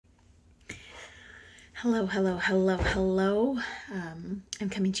Hello, hello, hello, hello. I'm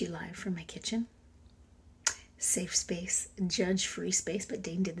coming to you live from my kitchen. Safe space, judge-free space, but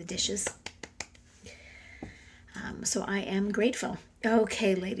Dane did the dishes. So I am grateful.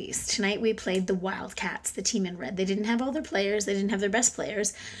 Okay, ladies, tonight we played the Wildcats, the team in red. They didn't have all their players. They didn't have their best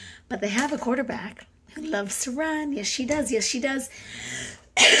players, but they have a quarterback who loves to run. Yes, she does. Yes, she does.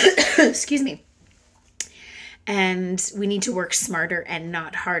 Excuse me. And we need to work smarter and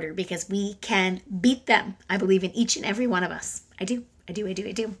not harder because we can beat them. I believe in each and every one of us. I do.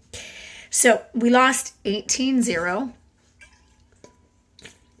 So we lost 18-0.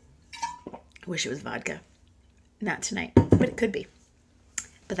 Wish it was vodka. Not tonight, but it could be.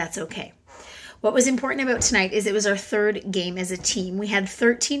 But that's okay. What was important about tonight is it was our third game as a team. We had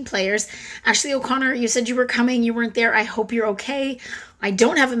 13 players. Ashley O'Connor, you said you were coming. You weren't there. I hope you're okay. I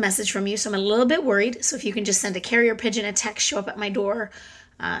don't have a message from you, so I'm a little bit worried. So if you can just send a carrier pigeon, a text, show up at my door,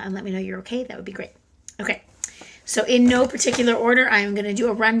 and let me know you're okay, that would be great. Okay. So in no particular order, I'm going to do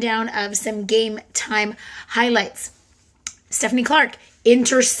a rundown of some game time highlights. Stephanie Clark,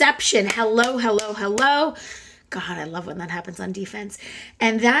 interception. Hello, hello, hello. God, I love when that happens on defense.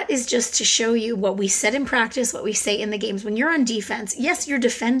 And that is just to show you what we said in practice, what we say in the games. When you're on defense, yes, you're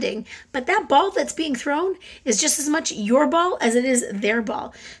defending, but that ball that's being thrown is just as much your ball as it is their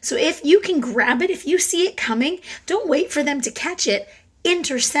ball. So if you can grab it, if you see it coming, don't wait for them to catch it,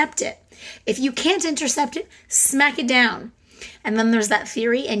 intercept it. If you can't intercept it, smack it down. And then there's that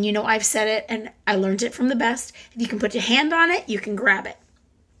theory, and you know I've said it, and I learned it from the best. If you can put your hand on it, you can grab it.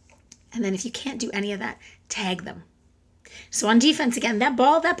 And then if you can't do any of that, tag them. So on defense, again, that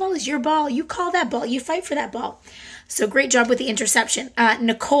ball is your ball. You call that ball. You fight for that ball. So great job with the interception.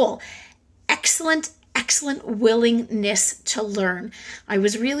 Nicole, excellent willingness to learn. I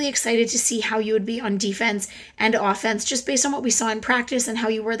was really excited to see how you would be on defense and offense just based on what we saw in practice and how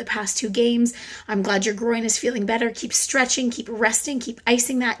you were the past two games. I'm glad your groin is feeling better. Keep stretching, keep resting, keep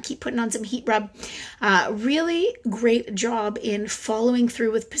icing that, keep putting on some heat rub. Really great job in following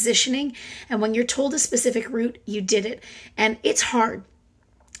through with positioning. And when you're told a specific route, you did it. And it's hard.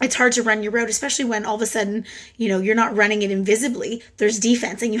 It's hard to run your route, especially when all of a sudden, you're not running it invisibly. There's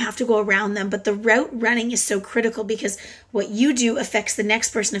defense and you have to go around them. But the route running is so critical because what you do affects the next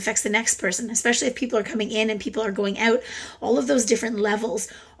person, especially if people are coming in and people are going out. All of those different levels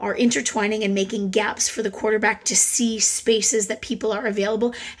are intertwining and making gaps for the quarterback to see spaces that people are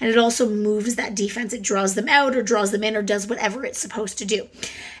available. And it also moves that defense. It draws them out or draws them in or does whatever it's supposed to do.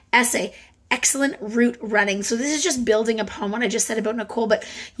 Essay. Excellent route running. So this is just building upon what I just said about Nicole, but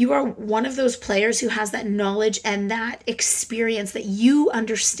you are one of those players who has that knowledge and that experience that you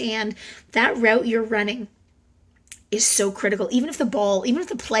understand that route you're running is so critical. Even if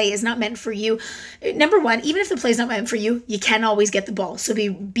the play is not meant for you, number one, even if the play is not meant for you, you can always get the ball. So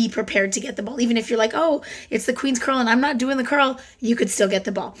be prepared to get the ball. Even if you're like, oh, it's the Queen's curl and I'm not doing the curl, you could still get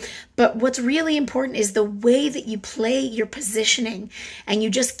the ball. But what's really important is the way that you play your positioning and you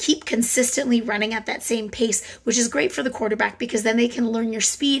just keep consistently running at that same pace, which is great for the quarterback because then they can learn your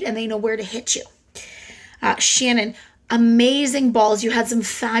speed and they know where to hit you. Shannon, amazing balls. You had some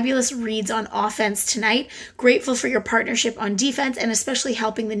fabulous reads on offense tonight. Grateful for your partnership on defense and especially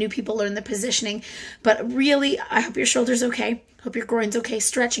helping the new people learn the positioning. But really, I hope your shoulder's okay. Hope your groin's okay.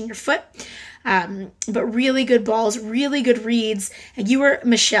 Stretching your foot. But really good balls, really good reads. And you were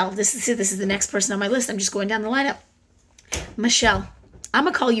Michelle. This is the next person on my list. I'm just going down the lineup. Michelle. I'm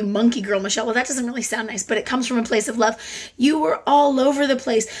going to call you Monkey Girl, Michelle. Well, that doesn't really sound nice, but it comes from a place of love. You were all over the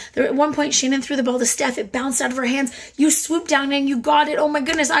place. There, at one point, Shannon threw the ball to Steph. It bounced out of her hands. You swooped down and you got it. Oh my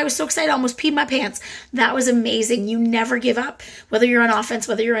goodness, I was so excited. I almost peed my pants. That was amazing. You never give up. Whether you're on offense,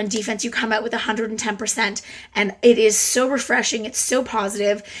 whether you're on defense, you come out with 110%. And it is so refreshing. It's so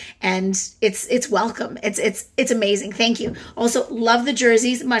positive, and it's welcome. It's amazing. Thank you. Also, love the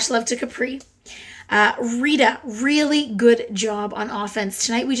jerseys. Much love to Capri. Rita, really good job on offense.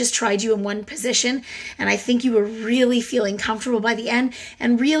 Tonight we just tried you in one position, and I think you were really feeling comfortable by the end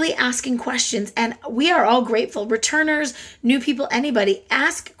and really asking questions. And we are all grateful. Returners, new people, anybody,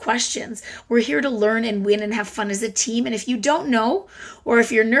 ask questions. We're here to learn and win and have fun as a team. And if you don't know, or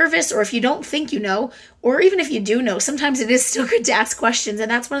if you're nervous, or if you don't think you know, or even if you do know, sometimes it is still good to ask questions. And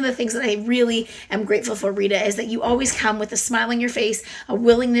that's one of the things that I really am grateful for, Rita, is that you always come with a smile on your face, a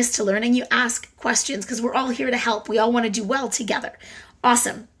willingness to learn, and you ask questions because we're all here to help. We all want to do well together.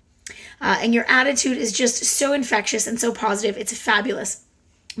 Awesome. And your attitude is just so infectious and so positive. It's fabulous.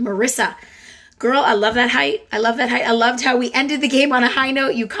 Marissa, Girl, I love that height. I love that height. I loved how we ended the game on a high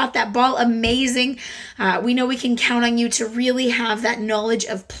note. You caught that ball amazing. We know we can count on you to really have that knowledge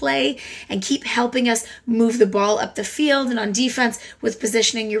of play and keep helping us move the ball up the field. And on defense with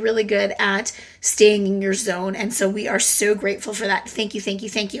positioning, you're really good at staying in your zone. And so we are so grateful for that. Thank you, thank you,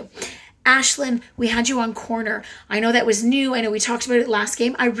 thank you. Ashlyn, we had you on corner. I know that was new. I know we talked about it last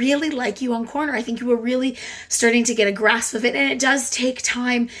game. I really like you on corner. I think you were really starting to get a grasp of it, and it does take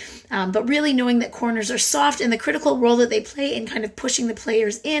time, but really knowing that corners are soft and the critical role that they play in kind of pushing the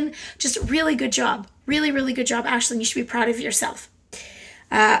players in, just really good job. Really, really good job, Ashlyn. You should be proud of yourself.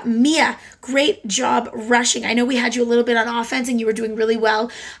 Mia, great job rushing. I know we had you a little bit on offense and you were doing really well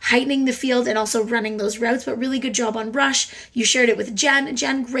heightening the field and also running those routes, but really good job on rush. You shared it with Jen.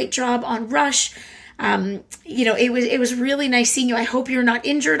 Jen, great job on rush. It was really nice seeing you. I hope you're not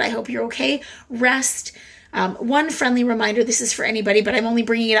injured. I hope you're okay. Rest. One friendly reminder, this is for anybody, but I'm only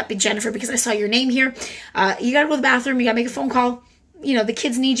bringing it up, Jennifer, because I saw your name here. You got to go to the bathroom. You got to make a phone call. The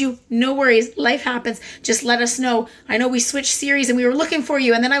kids need you. No worries. Life happens. Just let us know. I know we switched series and we were looking for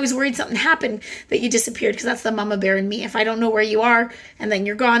you, and then I was worried something happened that you disappeared, because that's the mama bear in me. If I don't know where you are and then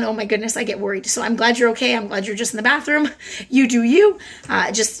you're gone, oh my goodness, I get worried. So I'm glad you're okay. I'm glad you're just in the bathroom. You do you.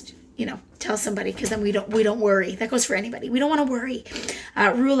 Tell somebody, because then we don't worry. That goes for anybody. We don't want to worry.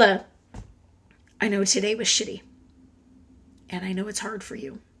 Rula, I know today was shitty, and I know it's hard for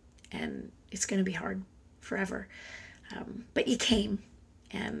you, and it's going to be hard forever. But you came,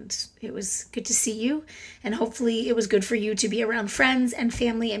 and it was good to see you, and hopefully it was good for you to be around friends and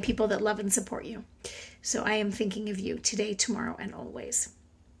family and people that love and support you. So I am thinking of you today, tomorrow, and always.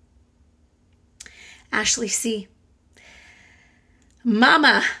 Ashley C.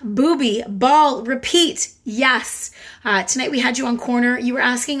 Mama, booby, ball, repeat. Yes. Tonight we had you on corner. You were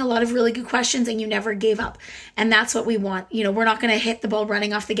asking a lot of really good questions and you never gave up. And that's what we want. We're not going to hit the ball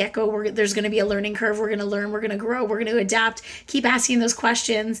running off the get-go. There's going to be a learning curve. We're going to learn. We're going to grow. We're going to adapt. Keep asking those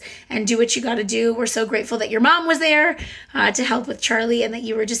questions and do what you got to do. We're so grateful that your mom was there to help with Charlie, and that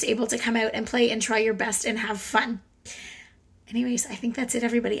you were just able to come out and play and try your best and have fun. Anyways, I think that's it,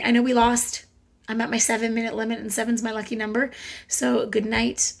 everybody. I know we lost. I'm at my 7-minute limit, and 7's my lucky number. So good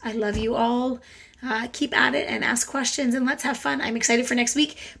night. I love you all. Keep at it and ask questions, and let's have fun. I'm excited for next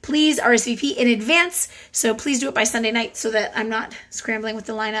week. Please RSVP in advance. So please do it by Sunday night so that I'm not scrambling with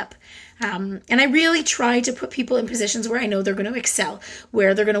the lineup. And I really try to put people in positions where I know they're going to excel,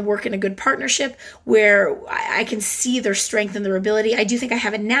 where they're going to work in a good partnership, where I can see their strength and their ability. I do think I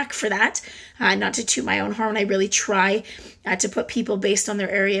have a knack for that, not to toot my own horn. I really try to put people based on their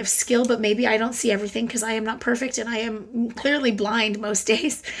area of skill, but maybe I don't see everything because I am not perfect and I am clearly blind most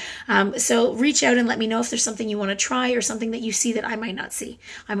days. So reach out and let me know if there's something you want to try or something that you see that I might not see.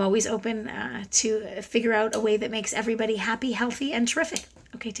 I'm always open to figure out a way that makes everybody happy, healthy, and terrific.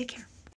 Okay, take care.